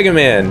is like kinda- Mega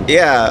Man.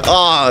 Yeah,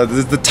 oh,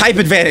 the type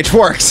advantage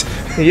works.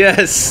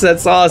 Yes,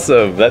 that's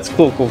awesome. That's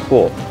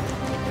cool.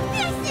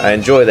 I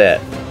enjoy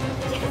that.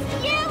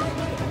 Just you,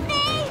 me,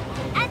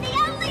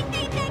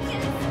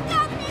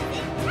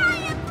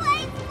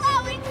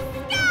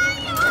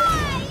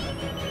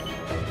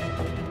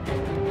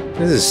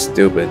 This is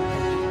stupid.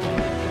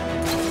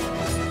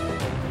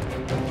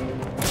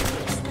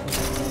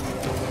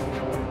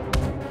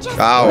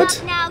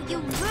 Out. Now, you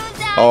loser.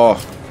 Oh.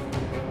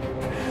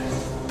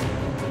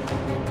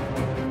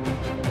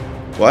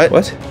 What?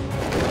 What?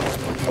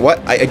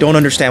 What? I don't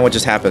understand what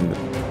just happened.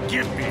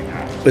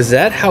 Is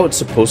that how it's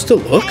supposed to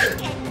look? Take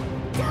it,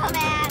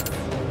 dumbass.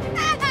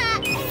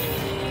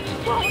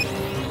 Won't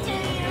do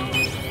you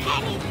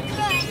any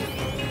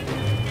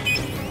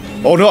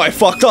good. Oh no, I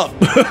fucked up.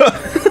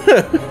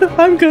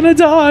 I'm gonna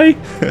die.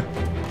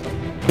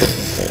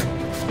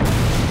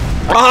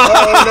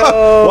 Oh,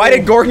 no. Why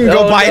did Gordon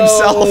go by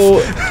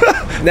himself?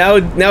 now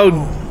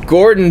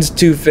Gordon's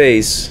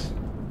Two-Face.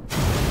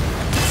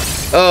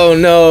 Oh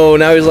no,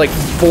 now he's like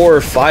 4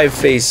 or 5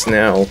 face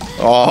now.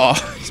 Oh,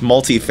 it's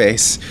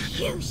multi-face.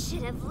 You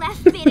should have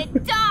left me to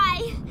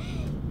die.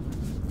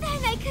 Then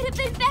I could have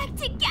been back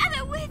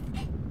together with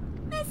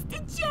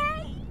Mr. J.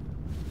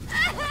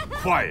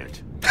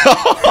 Quiet.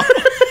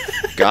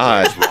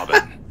 God.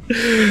 Robin.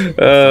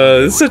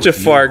 It's such a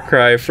far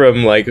cry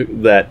from like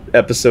that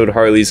episode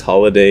Harley's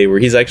Holiday where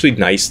he's actually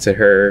nice to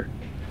her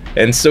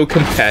and so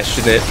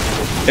compassionate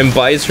and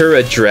buys her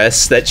a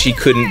dress that she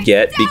couldn't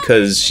get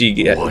because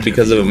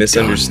of a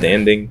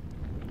misunderstanding.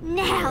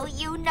 Now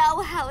you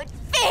know how it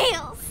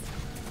feels.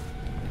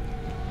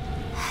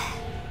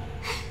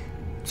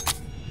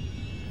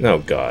 Oh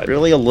god.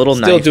 Really a little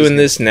Still knife doing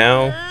this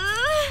now?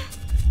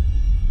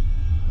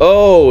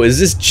 Oh, is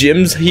this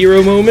Jim's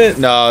hero moment?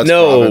 No, it's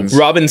no. Robin's.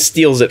 Robin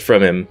steals it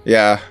from him.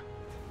 Yeah.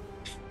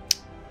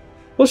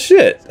 Well,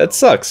 shit. That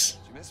sucks.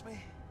 You miss me?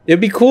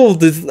 It'd be cool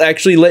to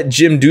actually let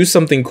Jim do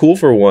something cool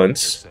for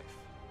once.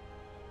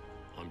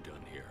 I'm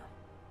done here.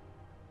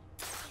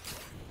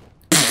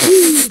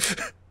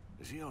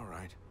 Is he all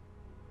right?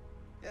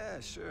 Yeah,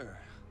 sure.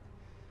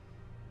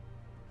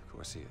 Of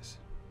course he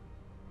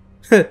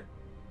is.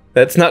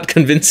 That's not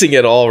convincing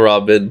at all,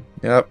 Robin.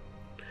 Yep.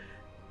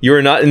 You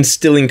are not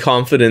instilling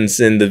confidence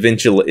in the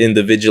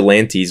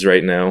vigilantes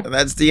right now. And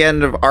that's the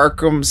end of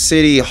Arkham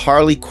City,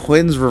 Harley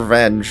Quinn's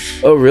revenge.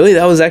 Oh, really?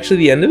 That was actually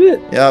the end of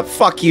it? Yeah,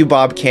 fuck you,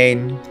 Bob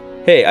Kane.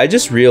 Hey, I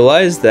just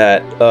realized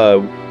that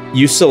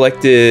you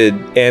selected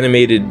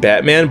animated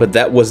Batman, but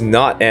that was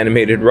not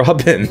animated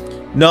Robin.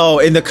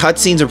 No, and the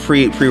cutscenes are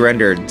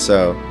pre-rendered,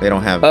 so they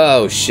don't have...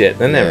 Oh, shit.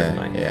 Then never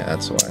mind. Yeah,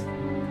 that's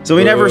why. So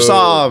we never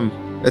saw him.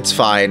 It's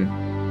fine.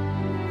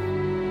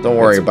 Don't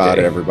worry about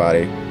it,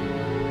 everybody.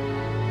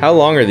 How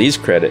long are these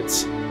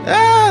credits?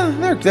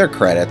 They're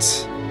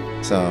credits.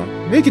 So,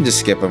 we can just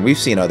skip them. We've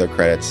seen other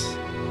credits.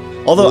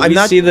 Although, Will I'm we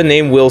not... see the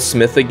name Will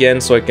Smith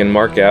again so I can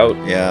mark out?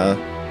 Yeah.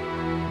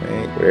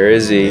 Wait. Where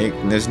is he?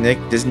 There's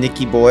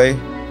Nicky boy.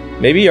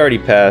 Maybe he already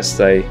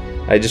passed. I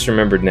just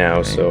remembered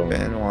now, so...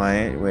 Ben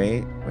White.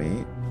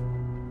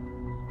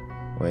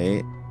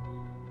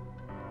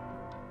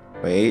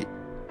 Wait.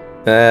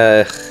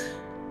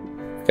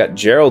 Got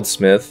Gerald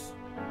Smith.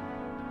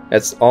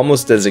 That's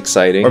almost as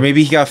exciting. Or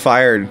maybe he got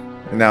fired.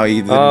 And now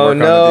he didn't work on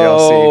the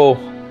no!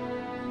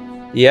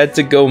 He had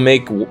to go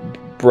make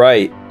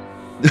Bright.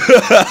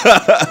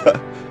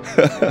 DLC.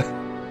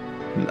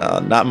 No,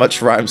 not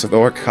much rhymes with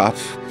Orc Cop.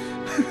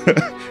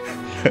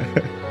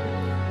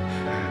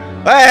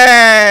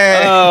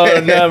 Hey!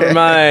 Oh, never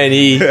mind.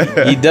 He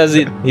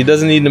doesn't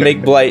need to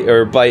make Blight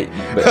or Bite.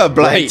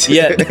 Blight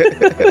yet.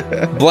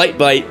 Blight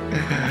Bite.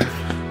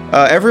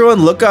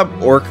 Everyone look up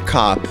Orc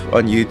Cop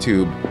on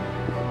YouTube.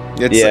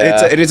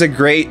 It is a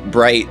great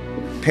Bright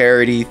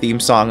parody theme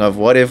song of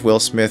what if Will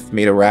Smith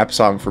made a rap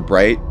song for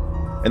Bright,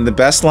 and the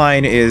best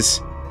line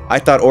is, "I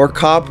thought Orc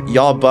Cop,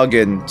 y'all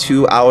buggin'.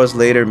 2 hours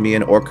later, me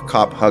and Orc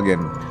Cop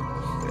huggin'."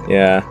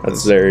 Yeah,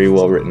 that's very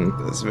well written.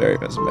 That's my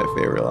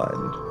favorite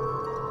line.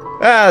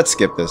 Let's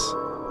skip this.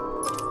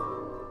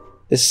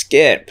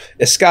 Escape.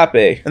 And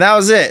that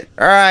was it.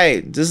 All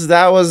right,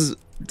 that was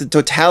the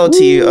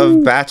totality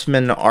of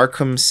Batman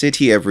Arkham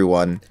City,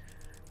 everyone.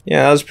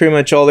 Yeah, that was pretty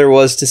much all there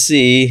was to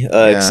see,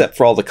 except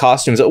for all the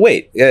costumes. Oh,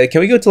 wait, can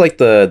we go to like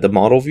the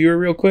model viewer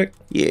real quick?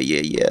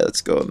 Yeah.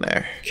 Let's go in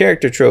there.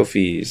 Character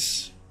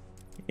trophies.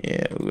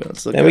 Yeah,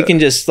 let's look. And we can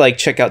just like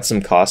check out some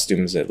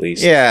costumes at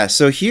least. Yeah,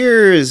 so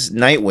here's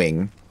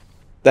Nightwing.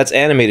 That's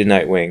animated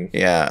Nightwing.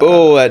 Yeah.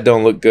 Oh, that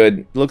don't look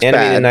good. Looks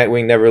animated bad.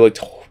 Nightwing never looked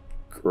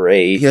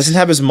great. He doesn't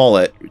have his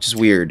mullet, which is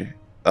weird.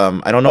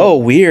 I don't know. Oh,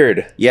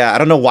 weird. Yeah, I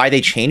don't know why they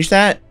changed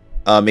that.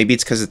 Maybe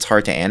it's because it's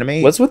hard to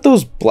animate. What's with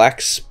those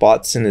black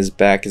spots in his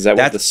back? Is that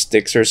what the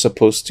sticks are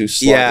supposed to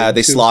slot Yeah, into?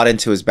 they slot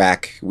into his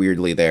back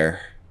weirdly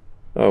there.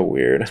 Oh,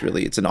 weird.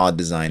 It's an odd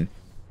design.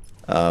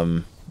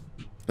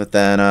 But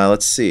then,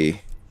 let's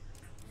see.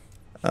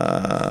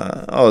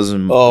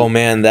 Oh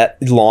man, that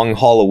long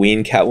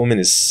Halloween Catwoman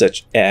is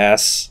such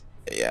ass.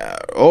 Yeah.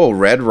 Oh,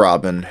 Red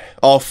Robin.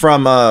 Oh,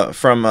 from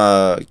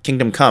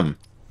Kingdom Come.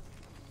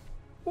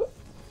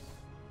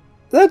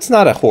 That's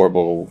not a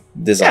horrible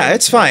design. Yeah,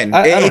 it's fine.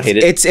 I don't hate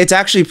it. It's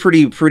actually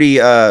pretty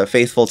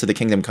faithful to the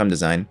Kingdom Come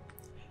design.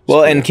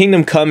 Well, and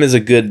Kingdom Come is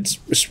a good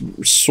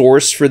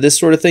source for this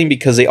sort of thing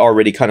because they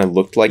already kind of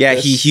looked like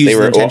this. He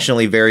used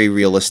intentionally very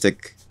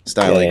realistic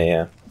styling.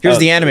 Yeah. Here's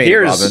the animated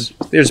Robin.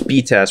 There's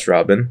B-Task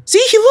Robin.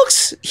 See,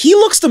 he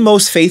looks the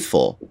most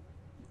faithful.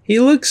 He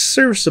looks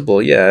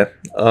serviceable, yeah.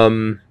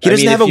 He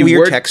doesn't have a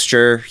weird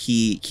texture.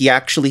 He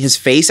actually, his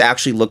face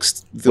actually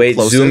looks the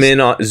closest.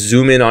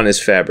 Zoom in on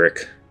his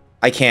fabric.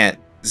 I can't.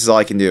 This is all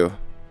I can do.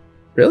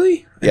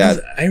 Really? Yeah.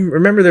 I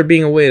remember there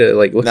being a way to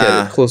like look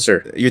at it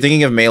closer. You're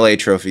thinking of melee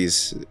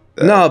trophies.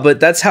 No, but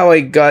that's how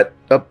I got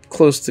up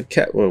close to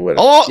cat.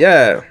 Oh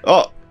yeah.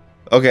 Oh,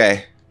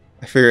 okay.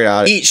 I figured it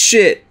out. Eat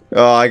shit.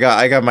 Oh, I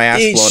got my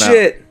ass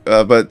blown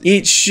out. But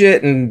eat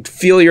shit and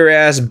feel your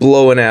ass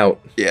blowing out.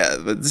 Yeah,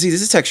 but see,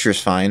 this texture is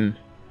fine.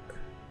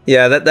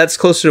 Yeah, that's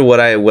closer to what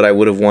I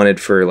would have wanted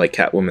for like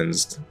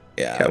Catwoman's.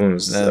 Yeah,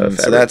 Catwoman's.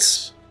 So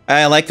that's.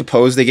 I like the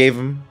pose they gave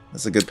him.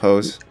 That's a good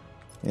pose.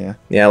 Yeah.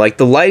 Yeah, like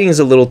the lighting's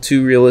a little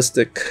too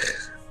realistic.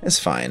 It's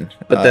fine.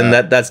 But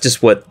then that's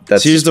just what.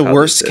 That's so here's the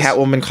worst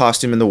Catwoman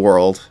costume in the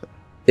world.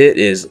 It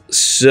is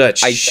such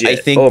shit. I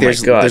think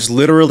there's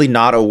literally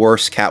not a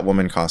worse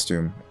Catwoman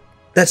costume.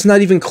 That's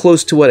not even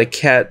close to what a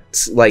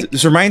cat's like.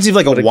 This reminds me of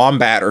like a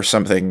wombat or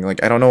something.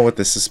 Like I don't know what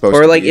this is supposed to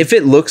be. Or like if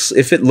it looks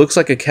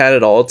like a cat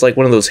at all, it's like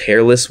one of those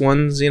hairless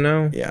ones, you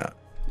know? Yeah.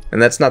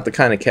 And that's not the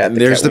kind of cat.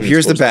 Here's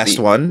the best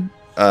one.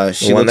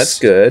 That's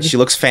good. She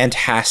looks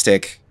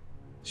fantastic.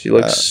 She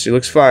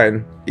looks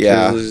fine.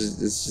 Yeah.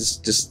 It's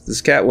just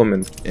this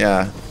Catwoman.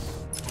 Yeah.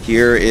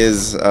 Here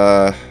is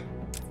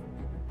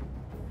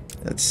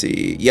let's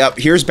see. Yep,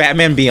 here's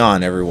Batman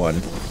Beyond,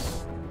 everyone.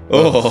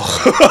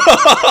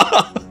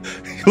 Oh.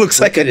 He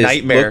looks like a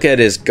nightmare. Look at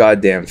his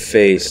goddamn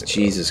face.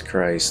 Jesus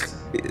Christ.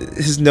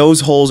 His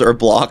nose holes are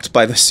blocked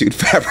by the suit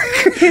fabric.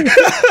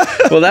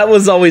 Well, that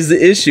was always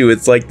the issue.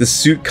 It's like the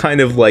suit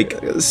kind of like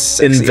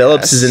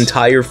envelops his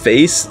entire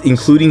face,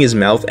 including his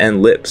mouth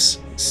and lips.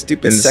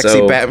 Stupid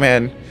sexy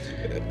Batman.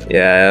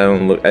 Yeah, I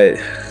don't look.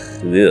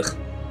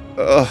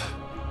 Ugh.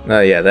 Oh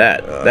yeah,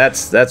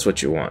 that's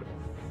what you want.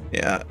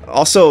 Yeah.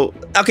 Also,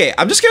 okay,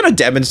 I'm just gonna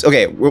demonstrate.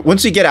 Okay,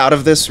 once we get out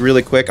of this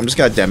really quick, I'm just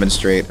gonna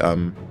demonstrate.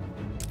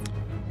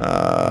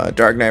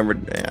 Dark Knight.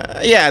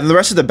 Yeah, and the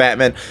rest of the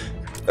Batman,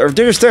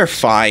 they're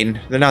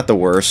fine. They're not the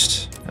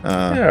worst.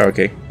 Yeah.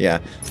 Okay. Yeah.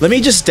 Let me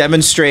just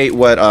demonstrate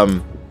what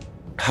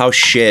how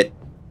shit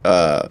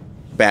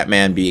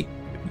Batman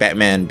Beyond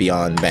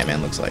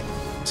Batman looks like.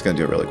 Just gonna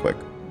do it really quick.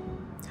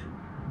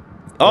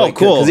 Oh, like,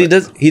 cool.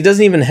 Because he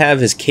doesn't even have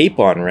his cape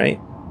on, right?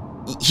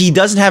 He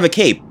doesn't have a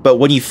cape, but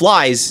when he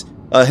flies,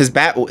 his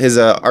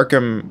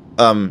Arkham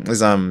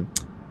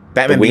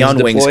Batman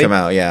Beyond wings come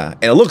out. Yeah,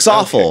 and it looks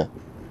awful.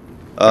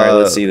 All right,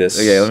 let's see this.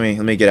 Okay,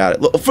 let me get at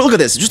it. Look at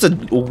this. Just a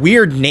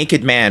weird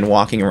naked man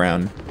walking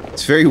around.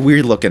 It's very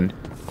weird looking.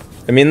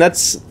 I mean,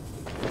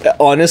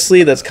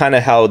 honestly, that's kind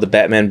of how the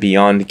Batman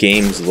Beyond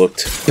games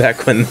looked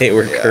back when they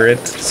were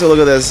current. So look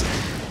at this.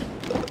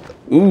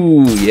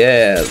 Ooh,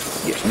 yeah.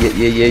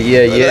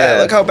 Yeah.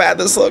 Look how bad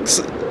this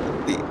looks.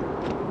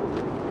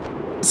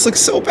 This looks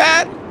so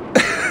bad.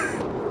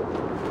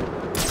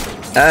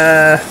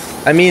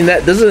 I mean,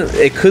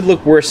 it could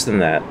look worse than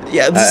that.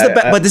 Yeah,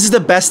 but this is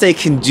the best they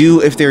can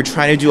do if they're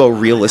trying to do a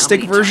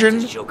realistic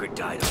version.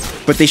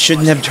 But they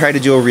shouldn't have tried to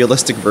do a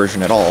realistic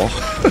version at all.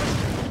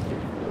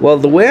 Well,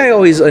 the way I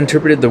always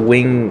interpreted the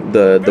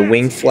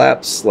wing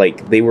flaps,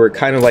 like they were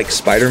kind of like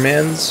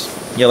Spider-Man's.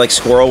 Yeah, like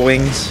squirrel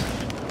wings.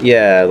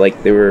 Yeah,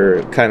 like they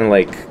were kind of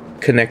like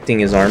connecting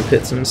his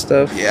armpits and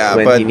stuff. Yeah,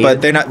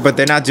 but they're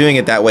not doing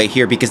it that way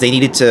here because they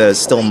needed to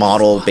still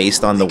model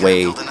based on the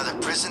way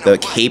the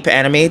cape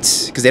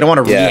animates because they don't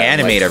want to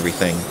reanimate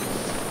everything.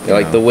 Yeah,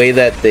 like the way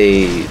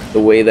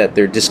that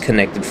they're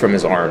disconnected from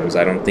his arms,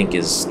 I don't think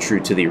is true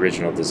to the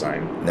original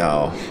design.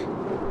 No.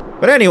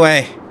 But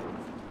anyway,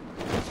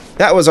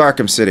 that was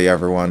Arkham City,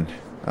 everyone.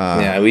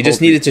 Yeah, we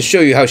just needed to show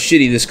you how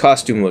shitty this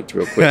costume looked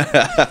real quick.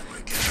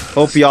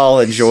 Hope y'all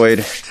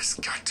enjoyed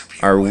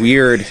our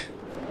weird.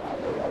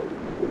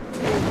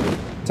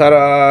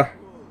 Ta-da!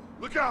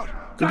 Look out!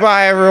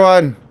 Goodbye,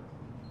 everyone.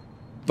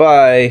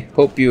 Bye.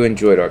 Hope you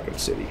enjoyed Arkham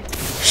City.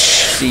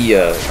 See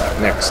ya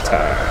next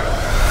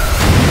time.